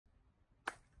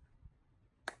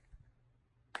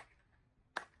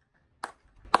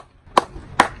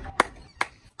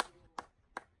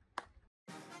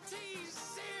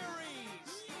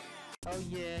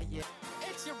yeah.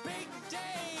 It's your big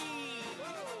day!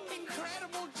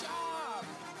 Incredible job!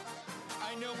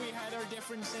 I know we had our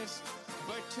differences,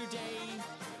 but today,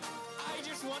 I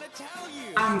just want to tell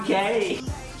you... I'm gay!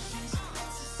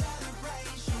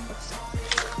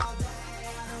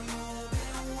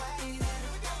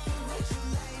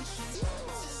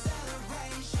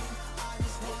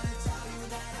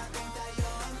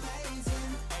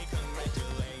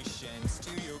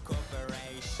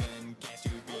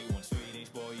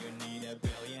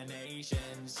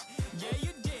 Yeah,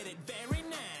 you did it very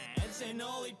nice, and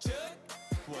all it took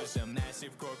was a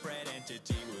massive corporate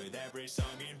entity with every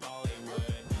song in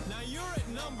Bollywood. Now you're at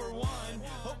 #1.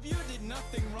 Hope you did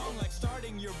nothing wrong, like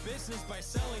starting your business by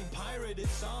selling pirated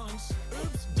songs.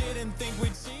 Oops, didn't think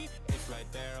we'd see. It's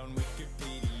right there on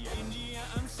Wikipedia. India,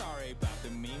 I'm sorry about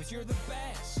the memes, you're the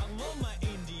best. I love my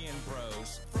Indian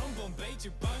bros, from Bombay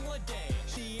to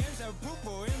Bangladesh. The ends have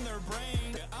poo-poo in their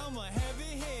brain. I'm a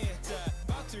heavy hitter,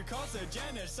 about to cause a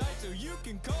genocide, so you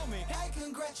can call me. Hey,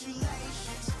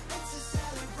 congratulations, it's a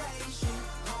celebration.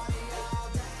 Party all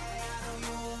day, I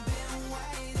know you've been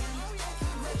waiting. Oh yeah,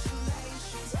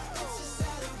 congratulations, it's a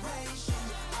celebration.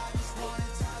 I just wanna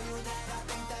tell you that I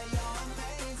think that you're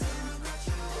amazing.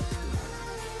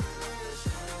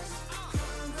 Congratulations,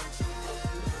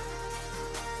 congratulations.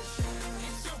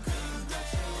 It's your big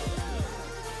day.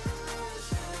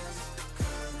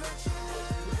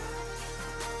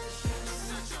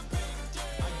 Such a big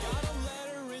day. I got a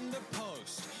letter in the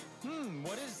post.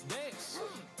 What is this?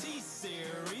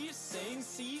 T-series saying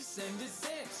cease and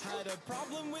desist. Had a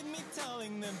problem with me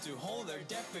telling them to hold their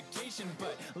defecation,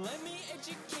 but let me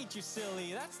educate you,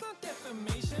 silly, that's not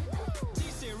defamation.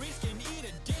 T-series can eat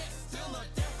a dick, still not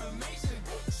defamation.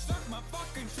 Suck my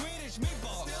fucking Swedish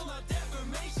meatballs, still not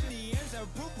defamation. The ends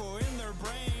have poo-poo in their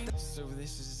brain. So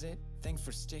this is it. Thanks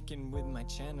for sticking with my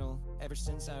channel. Ever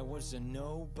since I was a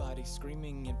nobody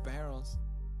screaming at barrels.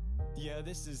 Yeah,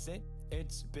 this is it.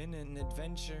 It's been an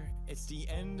adventure. It's the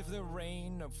end of the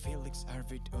reign of Felix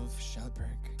Arvid Ulf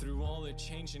Schallberg. Through all the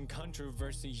change and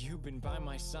controversy, you've been by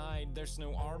my side. There's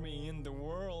no army in the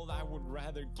world. I would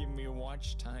rather give me a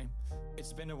watch time.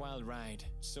 It's been a wild ride,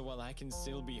 so while I can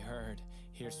still be heard,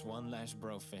 here's one last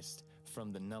bro fist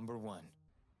from the #1.